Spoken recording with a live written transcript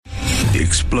the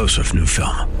explosive new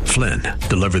film, Flynn,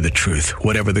 Deliver the Truth,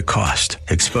 Whatever the Cost,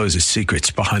 exposes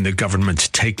secrets behind the government's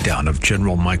takedown of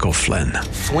General Michael Flynn.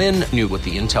 Flynn knew what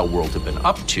the intel world had been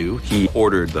up to. He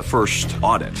ordered the first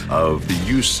audit of the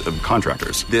use of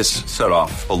contractors. This set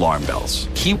off alarm bells.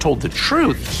 He told the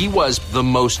truth. He was the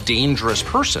most dangerous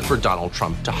person for Donald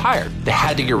Trump to hire. They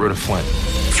had to get rid of Flynn.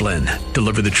 Flynn,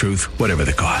 Deliver the Truth, Whatever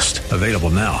the Cost. Available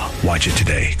now. Watch it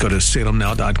today. Go to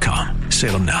salemnow.com.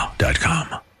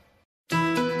 salemnow.com.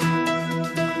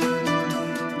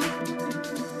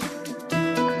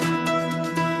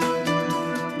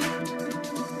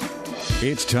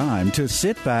 It's time to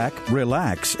sit back,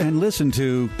 relax, and listen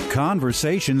to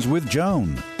Conversations with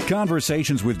Joan.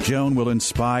 Conversations with Joan will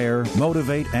inspire,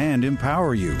 motivate, and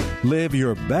empower you. Live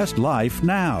your best life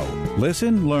now.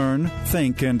 Listen, learn,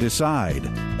 think, and decide.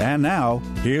 And now,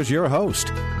 here's your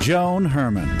host, Joan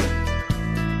Herman.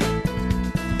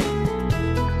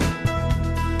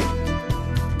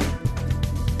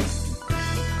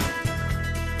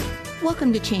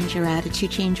 Welcome to Change Your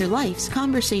Attitude, Change Your Life's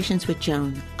Conversations with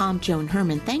Joan. I'm Joan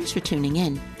Herman. Thanks for tuning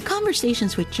in.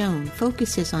 Conversations with Joan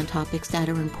focuses on topics that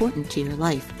are important to your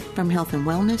life, from health and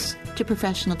wellness to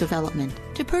professional development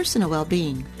to personal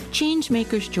well-being. Change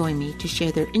makers join me to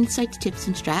share their insights, tips,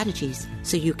 and strategies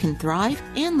so you can thrive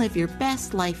and live your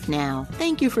best life now.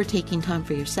 Thank you for taking time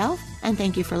for yourself, and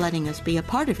thank you for letting us be a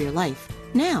part of your life.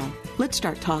 Now, let's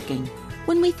start talking.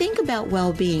 When we think about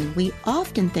well-being, we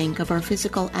often think of our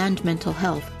physical and mental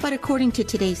health. But according to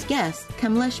today's guest,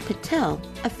 Kamlesh Patel,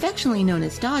 affectionately known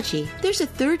as Daji, there's a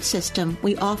third system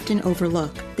we often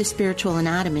overlook, the spiritual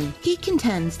anatomy. He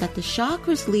contends that the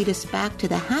chakras lead us back to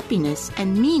the happiness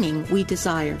and meaning we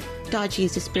desire. Daji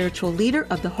is a spiritual leader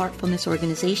of the Heartfulness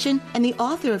Organization and the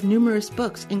author of numerous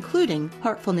books, including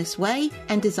Heartfulness Way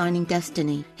and Designing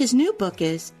Destiny. His new book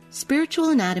is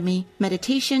Spiritual Anatomy,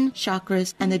 Meditation,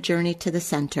 Chakras, and the Journey to the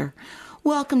Center.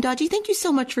 Welcome, Daji. Thank you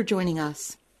so much for joining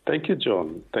us. Thank you,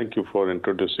 Joan. Thank you for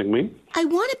introducing me. I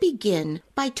want to begin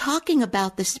by talking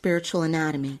about the spiritual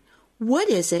anatomy. What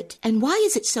is it, and why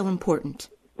is it so important?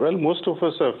 Well, most of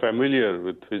us are familiar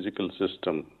with physical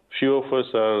system. Few of us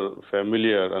are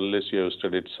familiar, unless you have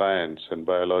studied science and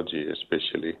biology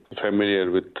especially,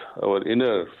 familiar with our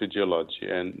inner physiology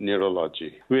and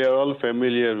neurology. We are all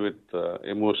familiar with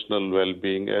emotional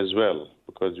well-being as well,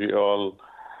 because we all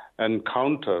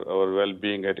encounter our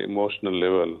well-being at emotional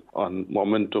level on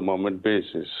moment-to-moment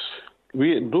basis.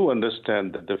 We do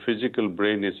understand that the physical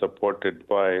brain is supported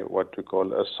by what we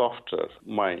call a softer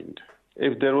mind.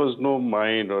 If there was no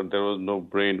mind or there was no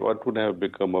brain, what would have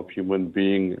become of human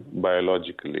being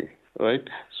biologically, right?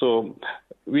 So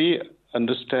we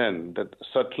understand that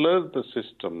subtler the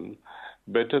system,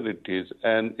 better it is,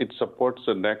 and it supports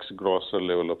the next grosser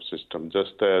level of system.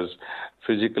 Just as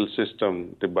physical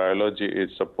system, the biology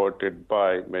is supported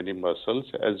by many muscles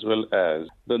as well as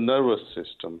the nervous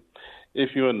system. If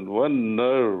you have one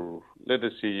nerve, let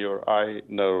us see your eye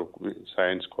nerve,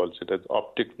 science calls it as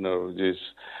optic nerve, is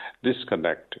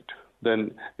disconnected,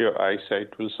 then your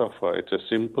eyesight will suffer. It's a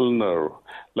simple nerve.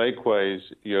 Likewise,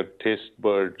 your taste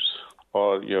buds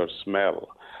or your smell.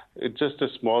 It's just a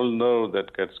small nerve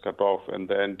that gets cut off and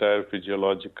the entire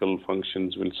physiological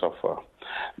functions will suffer.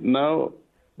 Now,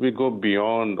 we go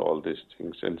beyond all these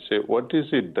things and say, what is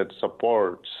it that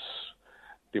supports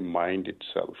the mind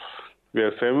itself? We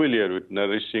are familiar with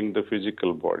nourishing the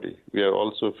physical body. We are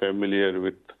also familiar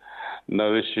with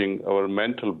nourishing our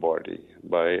mental body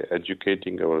by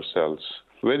educating ourselves.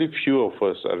 Very few of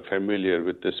us are familiar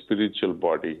with the spiritual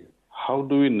body. How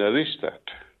do we nourish that?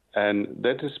 And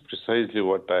that is precisely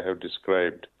what I have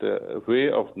described, the way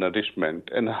of nourishment.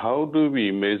 And how do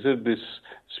we measure this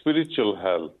spiritual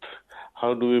health?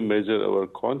 How do we measure our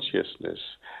consciousness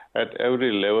at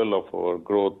every level of our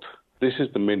growth? This is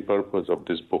the main purpose of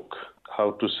this book,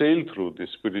 how to sail through the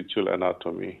spiritual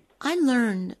anatomy. I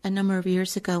learned a number of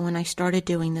years ago when I started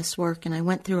doing this work, and I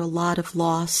went through a lot of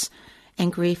loss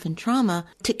and grief and trauma,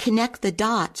 to connect the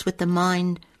dots with the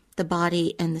mind, the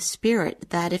body, and the spirit,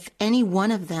 that if any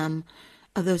one of them,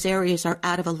 of those areas, are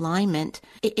out of alignment,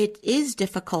 it is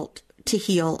difficult to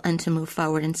heal and to move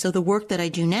forward. And so the work that I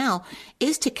do now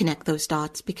is to connect those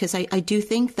dots, because I do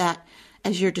think that,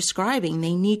 as you're describing,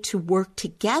 they need to work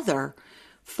together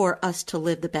for us to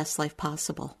live the best life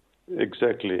possible.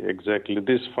 Exactly.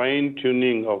 This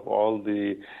fine-tuning of all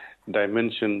the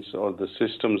dimensions or the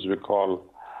systems we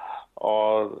call,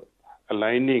 or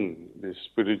aligning the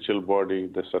spiritual body,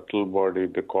 the subtle body,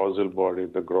 the causal body,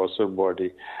 the grosser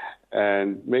body,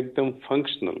 and make them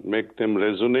functional, make them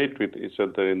resonate with each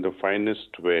other in the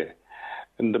finest way.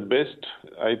 And the best,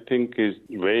 I think,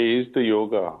 way is the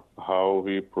yoga, how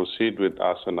we proceed with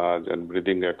asanas and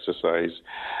breathing exercise,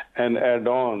 and add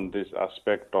on this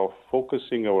aspect of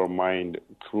focusing our mind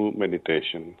through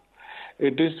meditation.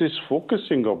 It is this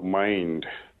focusing of mind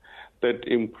that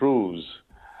improves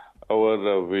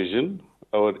our vision,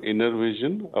 our inner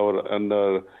vision,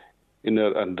 our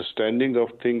inner understanding of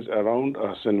things around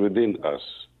us and within us.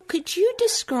 Could you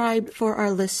describe for our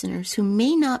listeners who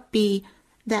may not be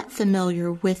that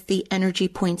familiar with the energy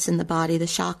points in the body, the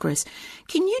chakras,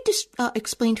 can you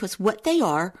explain to us what they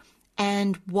are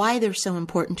and why they're so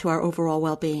important to our overall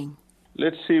well-being?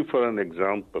 Let's see for an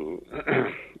example.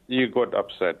 You got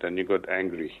upset and you got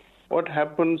angry. What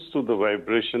happens to the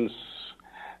vibrations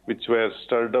which were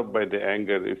stirred up by the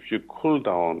anger if you cool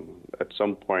down at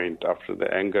some point after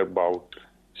the anger bout?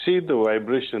 See the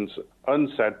vibrations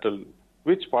unsettled.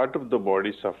 Which part of the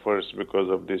body suffers because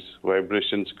of these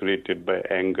vibrations created by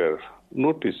anger?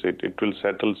 Notice it. It will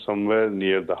settle somewhere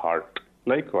near the heart.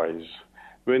 Likewise,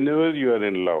 whenever you are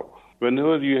in love,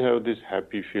 whenever you have this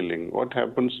happy feeling, what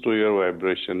happens to your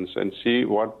vibrations, and see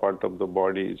what part of the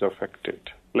body is affected.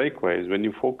 Likewise, when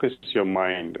you focus your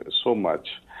mind so much,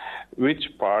 which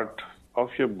part of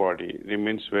your body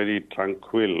remains very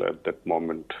tranquil at that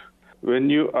moment? When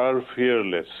you are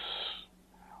fearless,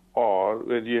 or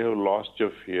when you have lost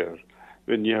your fear,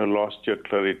 when you have lost your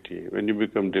clarity, when you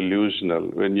become delusional,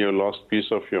 when you have lost peace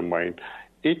of your mind,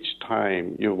 each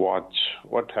time you watch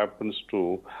what happens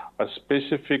to a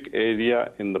specific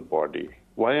area in the body.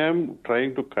 Why I'm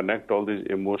trying to connect all these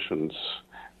emotions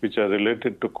which are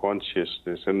related to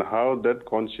consciousness, and how that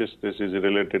consciousness is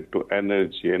related to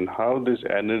energy, and how this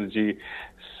energy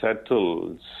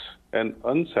settles and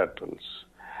unsettles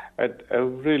at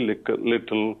every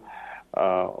little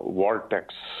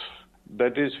vortex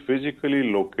that is physically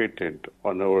located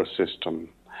on our system,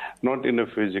 not in a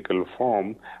physical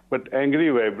form, but angry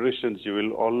vibrations you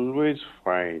will always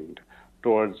find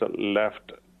towards the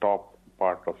left top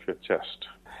part of your chest.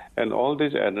 And all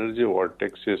these energy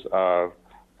vortexes are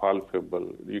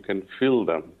palpable. You can feel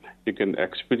them. You can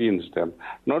experience them,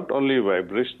 not only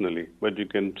vibrationally, but you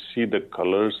can see the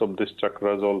colors of these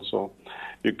chakras also.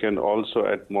 You can also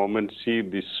at moments see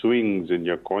the swings in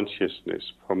your consciousness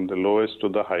from the lowest to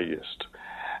the highest.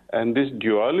 And these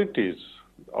dualities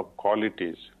of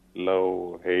qualities,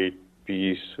 love, hate,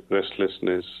 peace,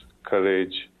 restlessness,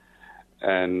 courage,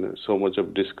 and so much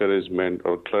of discouragement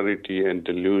or clarity and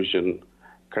delusion,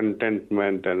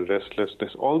 contentment and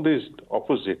restlessness, all these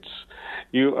opposites,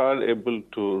 you are able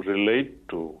to relate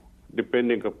to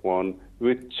depending upon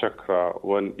which chakra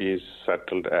one is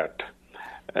settled at.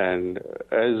 And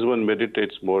as one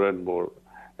meditates more and more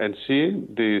and see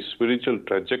the spiritual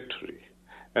trajectory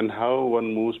and how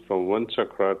one moves from one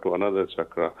chakra to another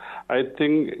chakra, I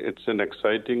think it's an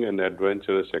exciting and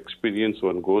adventurous experience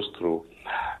one goes through,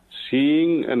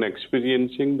 seeing and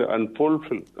experiencing the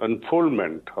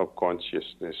unfoldment of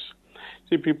consciousness.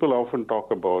 See, people often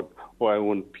talk about, oh, I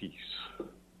want peace.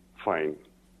 Fine.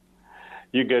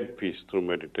 You get peace through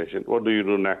meditation. What do you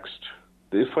do next?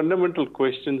 The fundamental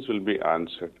questions will be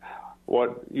answered.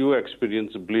 What you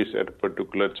experience bliss at a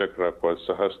particular chakra called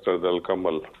Sahasradal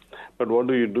Kamal. But what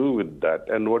do you do with that?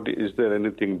 And is there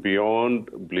anything beyond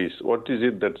bliss? What is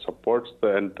it that supports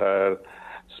the entire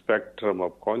spectrum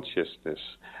of consciousness?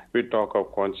 We talk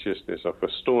of consciousness of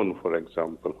a stone, for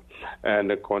example,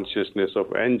 and a consciousness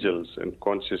of angels and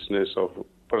consciousness of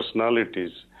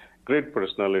personalities, great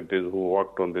personalities who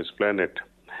walked on this planet.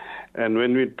 And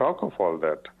when we talk of all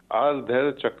that, are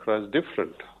their chakras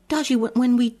different? Daji,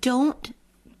 when we don't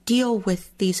deal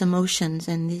with these emotions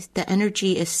and the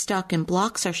energy is stuck and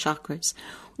blocks our chakras,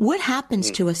 what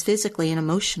happens to us physically and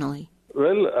emotionally?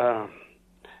 Well,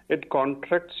 it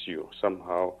contracts you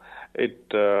somehow.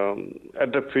 At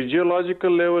a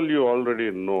physiological level, you already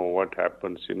know what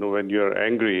happens. When you're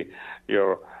angry,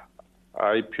 your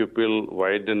eye pupil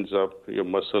widens up, your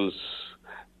muscles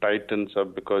tightens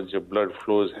up because your blood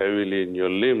flows heavily in your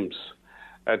limbs,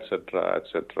 etc.,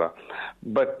 etc.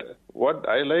 But what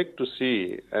I like to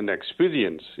see and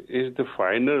experience is the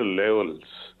finer levels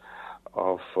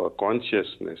of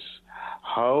consciousness.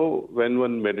 How, when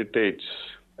one meditates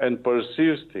and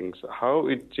perceives things, how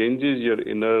it changes your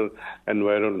inner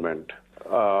environment.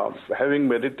 Having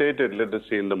meditated, let us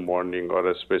say in the morning or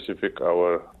a specific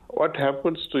hour, what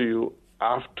happens to you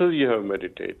after you have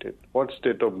meditated? What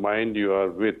state of mind you are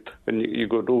with when you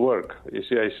go to work? You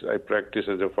see, I practice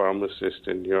as a pharmacist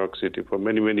in New York City for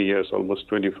many, many years, almost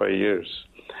 25 years.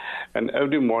 And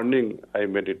every morning I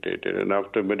meditated, and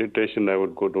after meditation I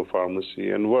would go to pharmacy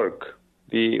and work.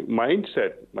 The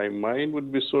mindset, my mind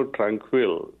would be so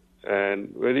tranquil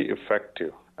and very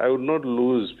effective. I would not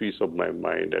lose peace of my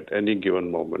mind at any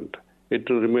given moment. It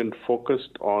will remain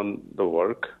focused on the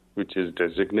work which is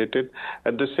designated.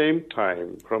 At the same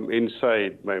time, from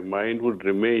inside, my mind would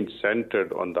remain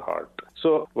centered on the heart.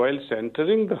 So while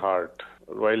centering the heart,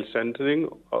 while centering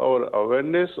our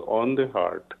awareness on the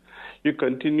heart, you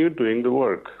continue doing the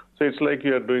work. So it's like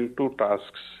you are doing two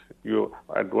tasks.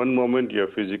 At one moment, you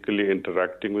are physically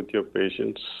interacting with your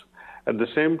patients. At the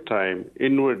same time,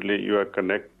 inwardly, you are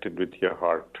connected with your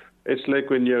heart. It's like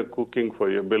when you are cooking for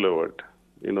your beloved.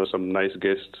 Some nice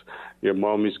guests, your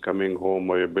mom is coming home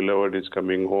or your beloved is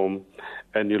coming home,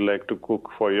 and you like to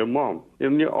cook for your mom.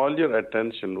 All your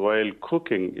attention while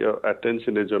cooking, your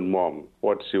attention is on mom,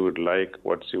 what she would like,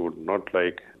 what she would not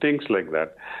like, things like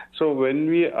that. So when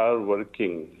we are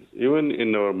working, even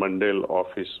in our mundane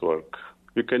office work,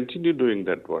 we continue doing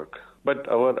that work. But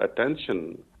our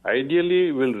attention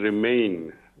ideally will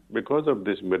remain, because of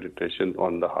this meditation,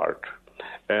 on the heart.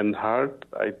 And heart,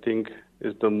 I think,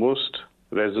 is the most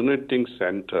resonating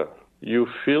center. You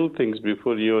feel things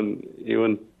before you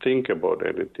even think about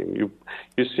anything. You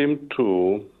seem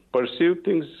to perceive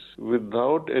things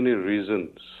without any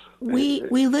reasons. We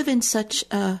live in such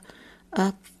a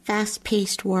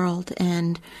fast-paced world,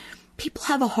 and people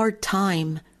have a hard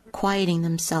time quieting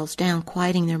themselves down,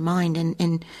 quieting their mind.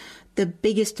 And the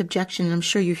biggest objection, and I'm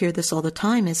sure you hear this all the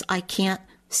time, is I can't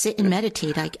sit and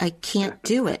meditate. I can't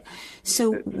do it.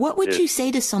 So what would you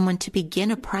say to someone to begin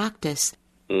a practice?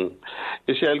 You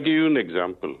see, I'll give you an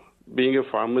example. Being a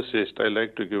pharmacist, I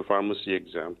like to give pharmacy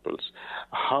examples.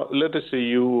 Let us say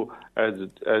you, as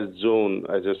Joan,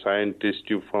 as a scientist,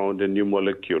 you found a new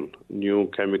molecule, new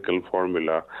chemical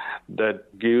formula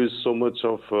that gives so much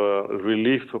of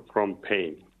relief from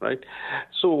pain, right?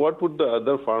 So what would the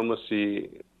other pharmacy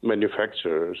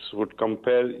manufacturers would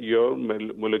compare your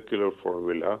molecular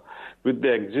formula with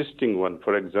the existing one?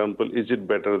 For example, is it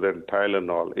better than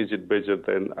Tylenol? Is it better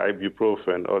than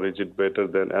ibuprofen? Or is it better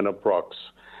than Anaprox?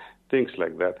 Things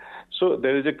like that. So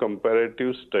there is a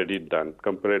comparative study done,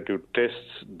 comparative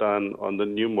tests done on the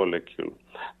new molecule.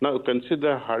 Now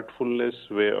consider heartfulness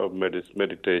way of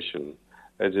meditation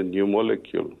as a new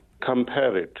molecule.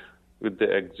 Compare it with the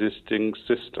existing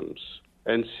systems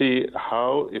and see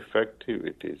how effective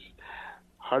it is.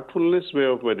 Heartfulness way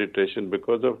of meditation,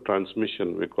 because of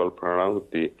transmission we call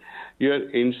pranavati, you are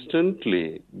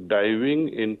instantly diving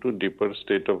into deeper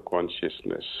state of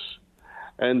consciousness.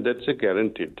 And that's a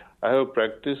guaranteed. I have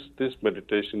practiced this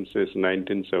meditation since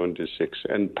 1976,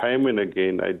 and time and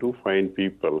again I do find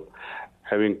people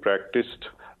having practiced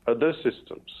other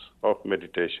systems of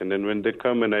meditation. And when they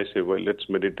come and I say, well, let's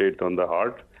meditate on the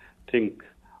heart, think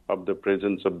of the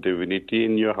presence of divinity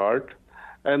in your heart,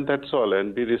 and that's all.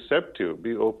 And be receptive,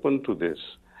 be open to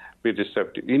this, be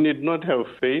receptive. You need not have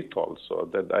faith also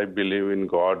that I believe in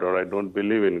God or I don't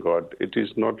believe in God. It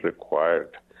is not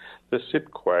required. Just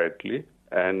sit quietly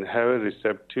and have a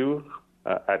receptive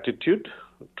attitude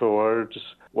towards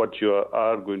what you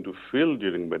are going to feel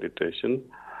during meditation,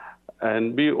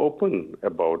 and be open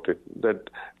about it, that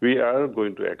we are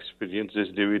going to experience this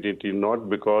divinity not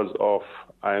because of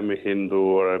I am a Hindu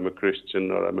or I'm a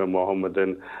Christian or I'm a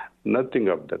Mohammedan, nothing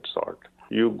of that sort.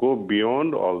 You go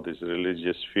beyond all these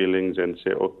religious feelings and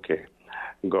say, okay,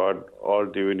 God or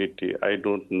divinity, I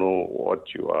don't know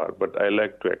what you are, but I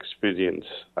like to experience.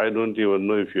 I don't even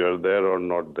know if you are there or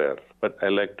not there, but I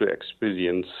like to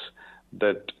experience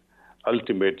that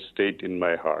ultimate state in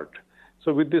my heart.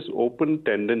 So with this open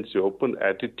tendency, open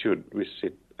attitude, we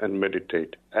sit and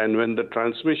meditate. And when the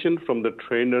transmission from the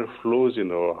trainer flows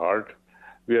in our heart,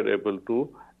 we are able to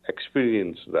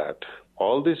experience that.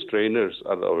 All these trainers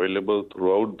are available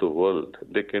throughout the world.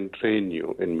 They can train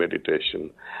you in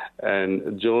meditation.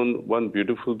 And Joan, one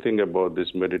beautiful thing about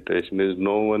this meditation is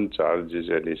no one charges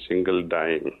any single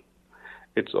dime.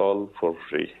 It's all for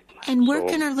free. And where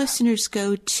can our listeners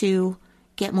go to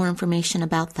get more information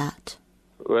about that?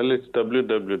 Well, it's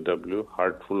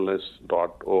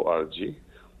www.heartfulness.org.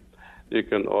 You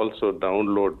can also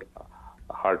download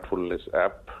Heartfulness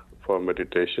app for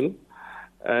meditation.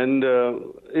 And,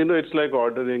 it's like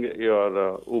ordering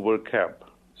your Uber cab.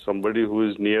 Somebody who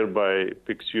is nearby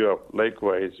picks you up.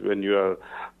 Likewise, when you are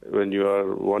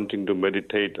wanting to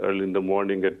meditate early in the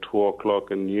morning at 2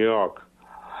 o'clock in New York,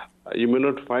 you may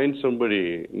not find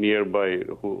somebody nearby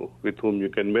with whom you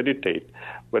can meditate.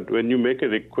 But when you make a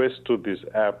request to this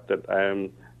app that I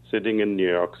am sitting in New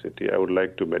York City, I would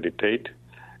like to meditate,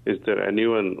 is there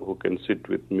anyone who can sit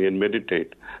with me and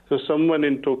meditate? So someone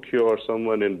in Tokyo or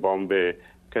someone in Bombay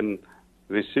can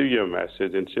receive your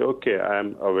message and say, okay, I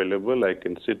am available, I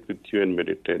can sit with you and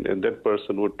meditate. And that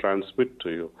person would transmit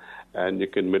to you, and you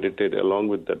can meditate along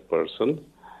with that person.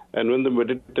 And when the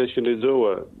meditation is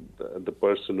over, the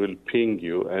person will ping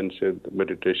you and say the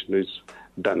meditation is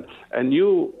done. And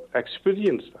you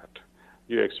experience that.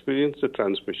 You experience the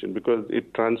transmission because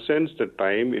it transcends the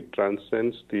time, it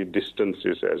transcends the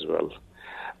distances as well.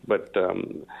 But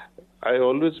I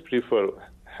always prefer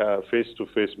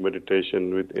face-to-face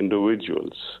meditation with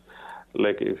individuals.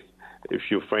 Like if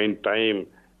you find time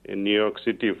in New York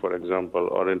City, for example,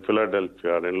 or in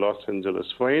Philadelphia, or in Los Angeles,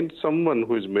 find someone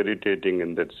who is meditating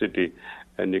in that city,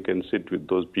 and you can sit with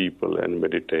those people and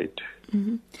meditate.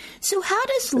 Mm-hmm. So how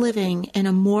does living in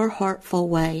a more heartful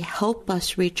way help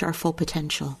us reach our full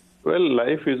potential? Well,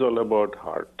 life is all about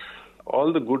heart.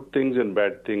 All the good things and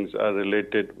bad things are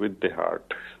related with the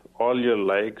heart. All your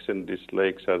likes and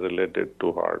dislikes are related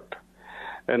to heart.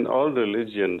 And all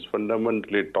religions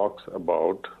fundamentally talks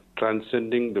about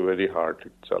transcending the very heart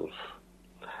itself.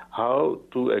 How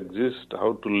to exist,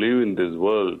 how to live in this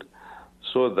world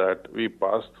so that we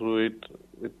pass through it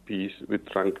with peace, with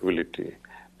tranquility.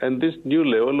 And this new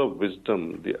level of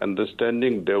wisdom, the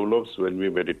understanding develops when we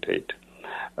meditate.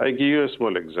 I give you a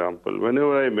small example.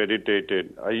 Whenever I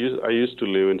meditated, I used to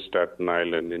live in Staten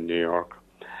Island in New York.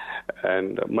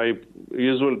 And my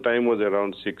usual time was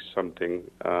around 6-something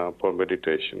for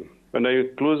meditation. When I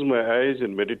close my eyes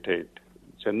and meditate,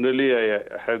 generally I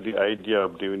have the idea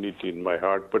of divinity in my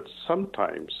heart, but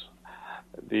sometimes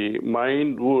the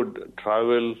mind would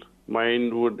travel,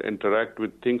 mind would interact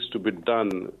with things to be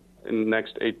done in the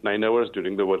next 8-9 hours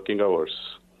during the working hours.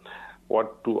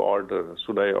 What to order?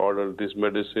 Should I order this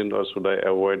medicine or should I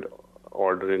avoid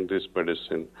ordering this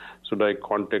medicine? Should I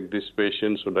contact this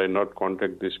patient? Should I not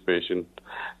contact this patient?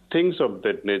 Things of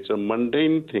that nature,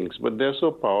 mundane things, but they're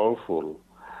so powerful.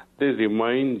 They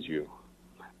remind you.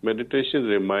 Meditation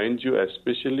reminds you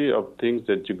especially of things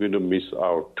that you're going to miss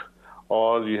out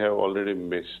or you have already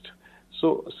missed.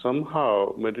 So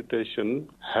somehow meditation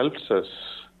helps us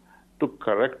to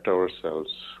correct ourselves,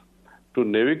 to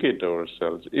navigate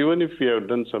ourselves, even if we have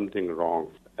done something wrong.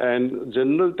 And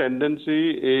general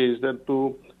tendency is that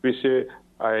we say,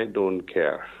 I don't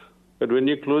care. But when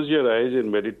you close your eyes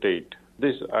and meditate,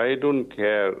 this I don't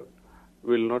care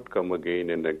will not come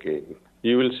again and again.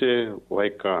 You will say, why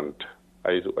can't?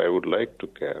 I would like to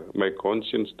care. My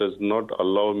conscience does not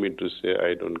allow me to say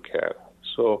I don't care.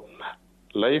 So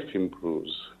life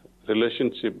improves,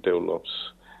 relationship develops,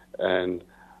 and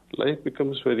life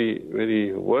becomes very,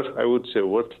 very worth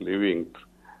living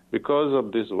because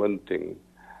of this one thing,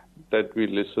 that we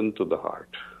listen to the heart.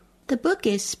 The book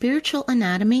is Spiritual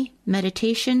Anatomy,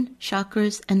 Meditation,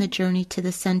 Chakras, and the Journey to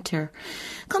the Center.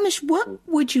 Kamesh, what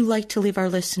would you like to leave our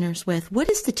listeners with? What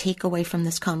is the takeaway from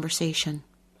this conversation?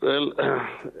 Well,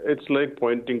 it's like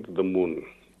pointing to the moon.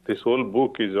 This whole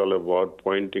book is all about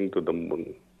pointing to the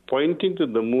moon. Pointing to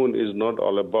the moon is not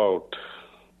all about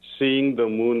seeing the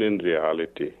moon in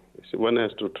reality. One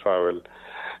has to travel.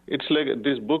 It's like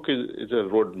this book is a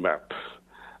road map.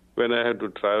 When I had to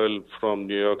travel from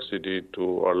New York City to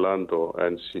Orlando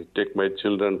and take my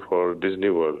children for Disney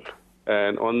World,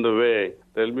 and on the way,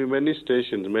 there'll be many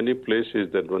stations, many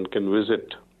places that one can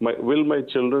visit. Will my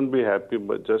children be happy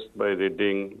just by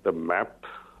reading the map?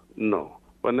 No.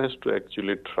 One has to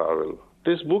actually travel.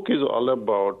 This book is all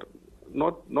about,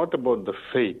 not about the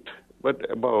faith, but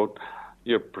about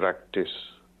your practice.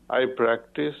 I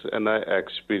practice and I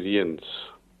experience.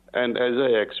 And as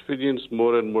I experience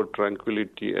more and more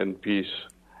tranquility and peace,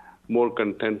 more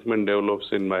contentment develops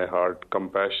in my heart,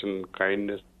 compassion,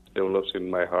 kindness develops in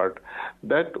my heart,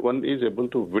 that one is able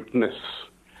to witness.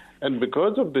 And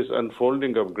because of this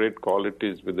unfolding of great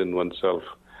qualities within oneself,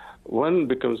 one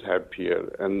becomes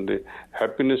happier and the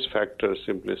happiness factor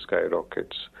simply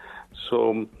skyrockets.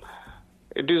 So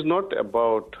it is not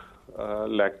about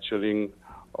lecturing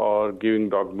or giving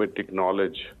dogmatic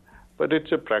knowledge, but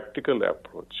it's a practical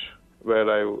approach where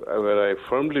I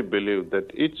firmly believe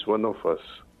that each one of us,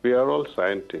 we are all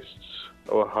scientists.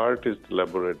 Our heart is the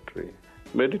laboratory.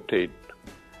 Meditate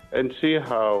and see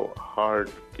how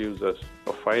heart gives us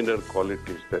a finer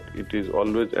qualities that it is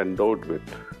always endowed with.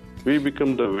 We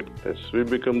become the witness. We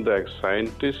become the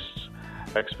scientists.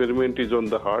 Experiment is on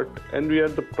the heart, and we are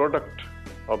the product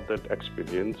of that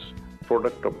experience,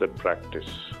 product of that practice.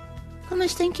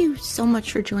 Kamesh, thank you so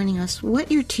much for joining us. What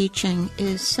you're teaching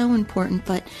is so important,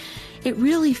 but it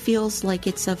really feels like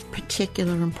it's of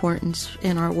particular importance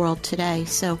in our world today.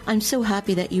 So I'm so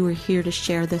happy that you were here to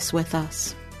share this with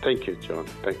us. Thank you, Joan.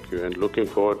 Thank you. And looking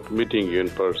forward to meeting you in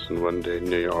person one day in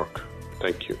New York.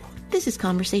 Thank you. This is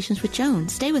Conversations with Joan.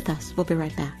 Stay with us. We'll be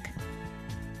right back.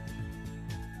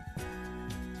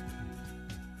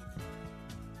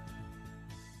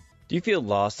 Do you feel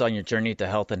lost on your journey to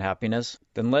health and happiness?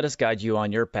 Then let us guide you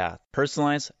on your path.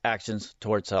 Personalized actions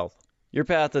towards health. Your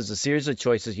path is a series of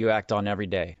choices you act on every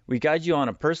day. We guide you on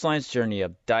a personalized journey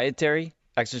of dietary,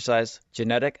 exercise,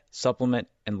 genetic, supplement,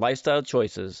 and lifestyle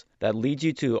choices that lead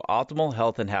you to optimal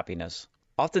health and happiness.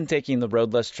 Often taking the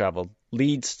road less traveled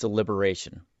leads to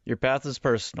liberation. Your path is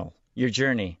personal. Your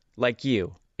journey, like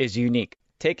you, is unique.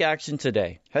 Take action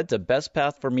today. Head to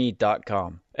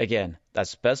bestpathforme.com. Again,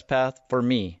 that's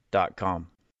bestpathforme.com.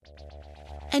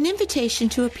 An invitation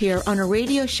to appear on a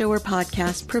radio show or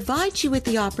podcast provides you with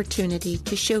the opportunity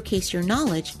to showcase your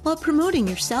knowledge while promoting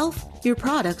yourself, your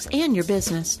products, and your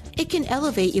business. It can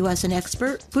elevate you as an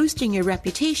expert, boosting your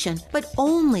reputation, but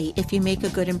only if you make a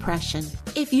good impression.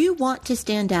 If you want to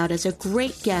stand out as a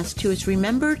great guest who is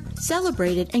remembered,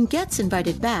 celebrated, and gets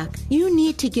invited back, you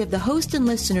need to give the host and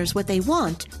listeners what they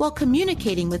want while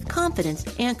communicating with confidence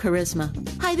and charisma.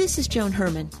 Hi, this is Joan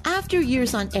Herman. After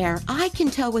years on air, I can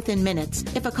tell within minutes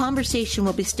if a conversation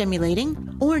will be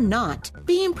stimulating or not.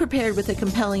 Being prepared with a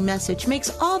compelling message makes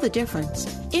all the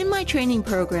difference. In my training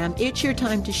program, It's Your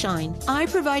Time to Shine, I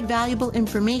provide valuable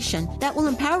information that will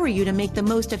empower you to make the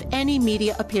most of any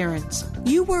media appearance.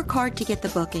 You work hard to get the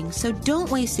booking, so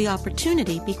don't waste the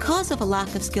opportunity because of a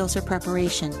lack of skills or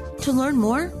preparation. To learn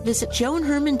more, visit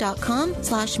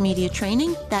joanherman.com/media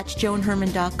training. That's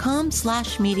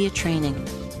joanherman.com/media training.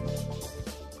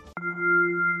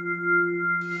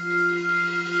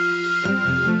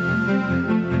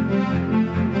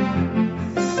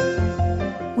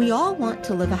 We all want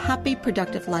to live a happy,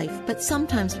 productive life, but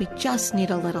sometimes we just need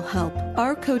a little help.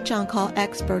 Our Coach On Call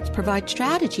experts provide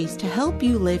strategies to help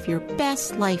you live your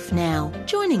best life now.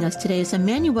 Joining us today is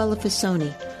Emanuela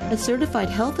Fasoni, a certified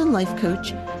health and life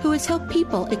coach who has helped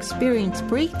people experience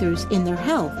breakthroughs in their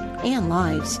health and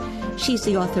lives. She's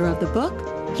the author of the book,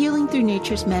 Healing Through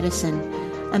Nature's Medicine.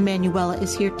 Emanuela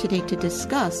is here today to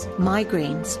discuss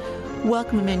migraines.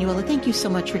 Welcome, Emanuela. Thank you so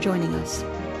much for joining us.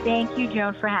 Thank you,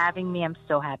 Joan, for having me. I'm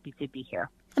so happy to be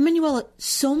here. Emanuela,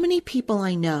 so many people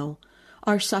I know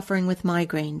are suffering with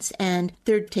migraines, and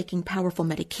they're taking powerful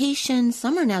medications.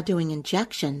 Some are now doing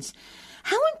injections.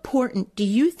 How important do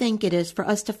you think it is for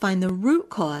us to find the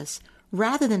root cause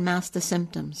rather than mask the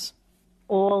symptoms?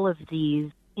 All of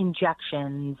these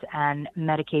injections and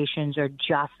medications are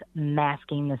just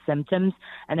masking the symptoms,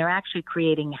 and they're actually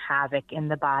creating havoc in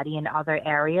the body in other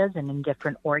areas and in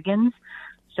different organs.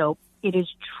 So it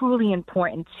is truly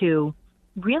important to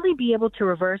really be able to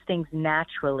reverse things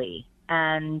naturally.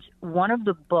 And one of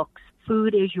the books,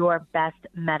 Food is Your Best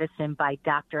Medicine by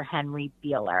Dr. Henry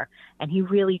Beeler, and he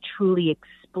really truly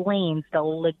explains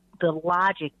the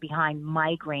logic behind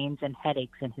migraines and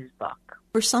headaches in his book.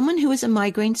 For someone who is a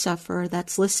migraine sufferer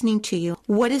that's listening to you,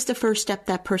 what is the first step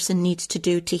that person needs to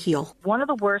do to heal? One of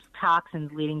the worst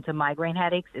toxins leading to migraine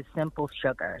headaches is simple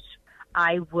sugars.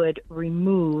 I would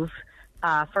remove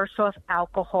first off,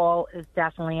 alcohol is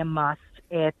definitely a must.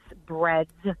 It's breads,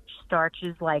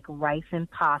 starches like rice and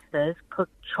pastas,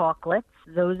 cooked chocolates.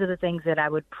 Those are the things that I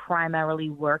would primarily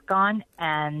work on,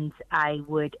 and I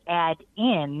would add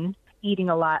in eating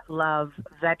a lot of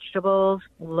vegetables,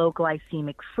 low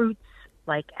glycemic fruits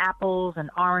like apples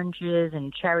and oranges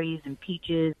and cherries and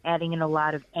peaches, adding in a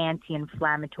lot of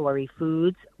anti-inflammatory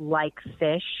foods like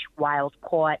fish,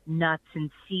 wild-caught nuts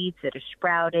and seeds that are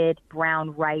sprouted,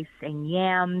 brown rice and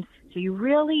yams. So you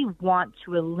really want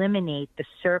to eliminate the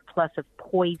surplus of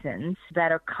poisons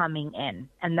that are coming in,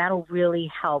 and that'll really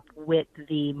help with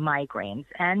the migraines.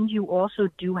 And you also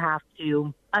do have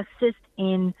to assist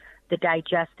in the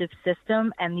digestive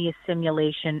system and the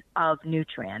assimilation of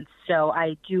nutrients. So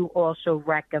I do also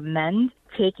recommend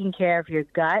taking care of your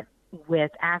gut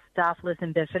with Acidophilus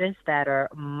and bifidus that are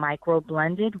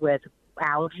micro-blended with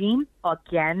algae.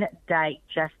 Again,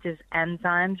 digestive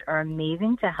enzymes are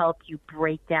amazing to help you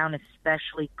break down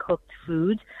especially cooked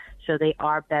foods so they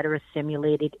are better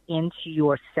assimilated into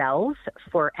your cells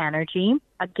for energy.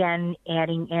 Again,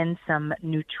 adding in some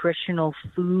nutritional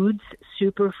foods,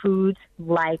 superfoods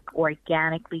like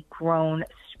organically grown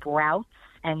sprouts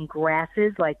and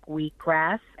grasses like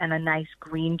wheatgrass and a nice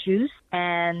green juice.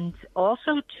 And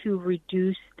also to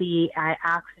reduce the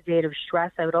oxidative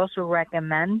stress, I would also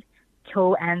recommend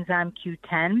coenzyme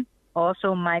Q10,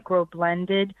 also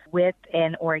micro-blended with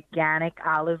an organic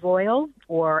olive oil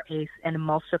or an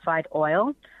emulsified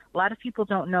oil. A lot of people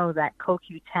don't know that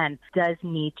CoQ10 does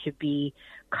need to be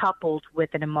coupled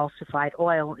with an emulsified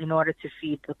oil in order to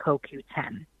feed the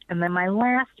CoQ10. And then my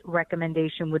last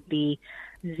recommendation would be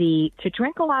to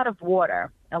drink a lot of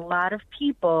water. A lot of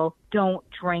people don't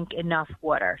drink enough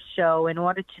water. So in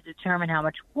order to determine how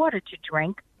much water to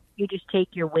drink, you just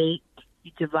take your weight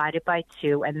you divide it by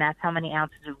 2, and that's how many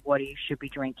ounces of water you should be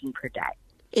drinking per day.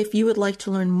 If you would like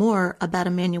to learn more about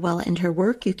Emanuela and her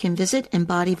work, you can visit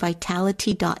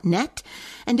embodyvitality.net.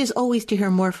 And as always, to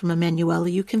hear more from Emanuela,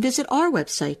 you can visit our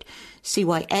website,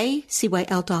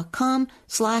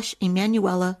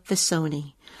 cyacyl.com/Emanuela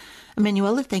Visoni.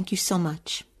 Emanuela, thank you so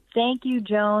much. Thank you,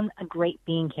 Joan. Great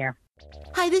being here.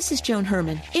 Hi, this is Joan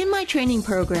Herman. In my training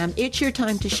program, It's Your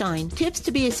Time to Shine, tips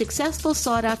to be a successful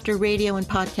sought-after radio and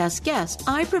podcast guest,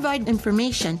 I provide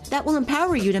information that will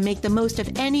empower you to make the most of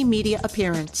any media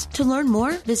appearance. To learn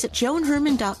more, visit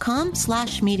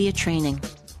joanherman.com/media training.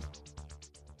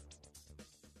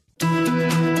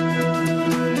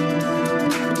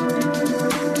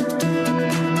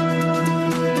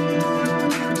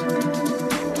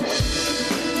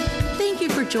 Thank you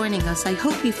for joining us. I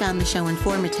hope you found the show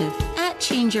informative. At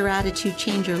Change Your Attitude,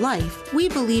 Change Your Life, we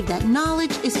believe that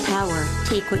knowledge is power.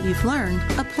 Take what you've learned,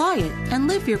 apply it, and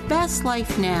live your best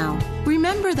life now.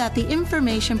 Remember that the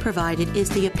information provided is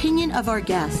the opinion of our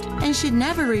guest and should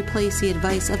never replace the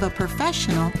advice of a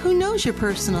professional who knows your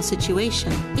personal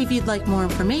situation. If you'd like more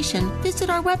information, visit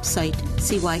our website,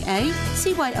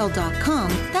 cyacyl.com.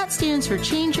 That stands for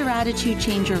Change Your Attitude,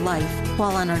 Change Your Life.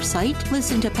 While on our site,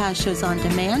 listen to past shows on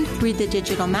demand, read the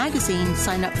digital magazine,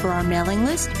 sign up for our mailing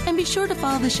list, and be sure to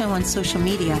follow the show on social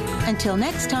media. Until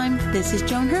next time, this is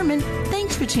Joan Herman.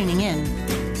 Thanks for tuning in.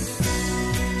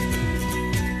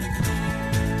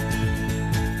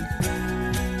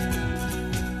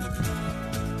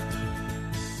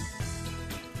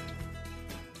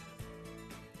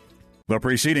 The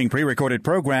preceding pre-recorded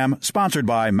program sponsored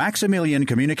by Maximilian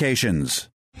Communications.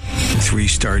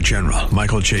 3-star General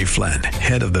Michael J. Flynn,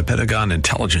 head of the Pentagon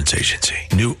Intelligence Agency,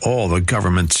 knew all the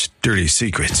government's dirty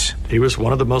secrets. He was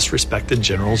one of the most respected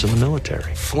generals in the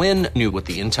military. Flynn knew what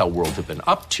the intel world had been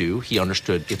up to. He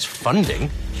understood its funding.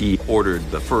 He ordered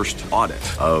the first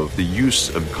audit of the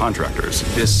use of contractors.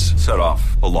 This set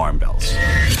off alarm bells.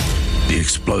 The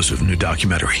explosive new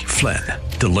documentary, Flynn,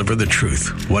 Deliver the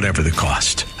Truth, Whatever the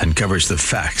Cost, uncovers the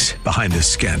facts behind this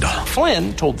scandal.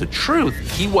 Flynn told the truth.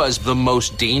 He was the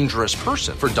most dangerous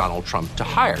person for Donald Trump to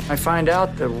hire. I find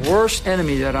out the worst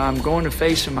enemy that I'm going to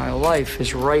face in my life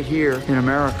is right here in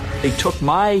America. They took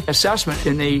my assessment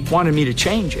and they wanted me to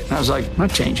change it. And I was like, I'm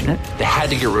not changing it. They had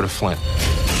to get rid of Flynn.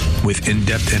 With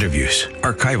in-depth interviews,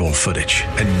 archival footage,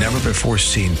 and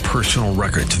never-before-seen personal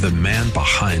records of the man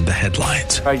behind the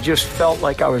headlines. I just felt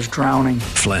like I was drowning.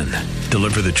 Flynn,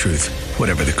 Deliver the Truth,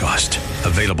 Whatever the Cost.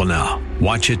 Available now.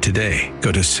 Watch it today.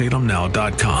 Go to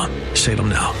salemnow.com.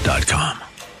 salemnow.com.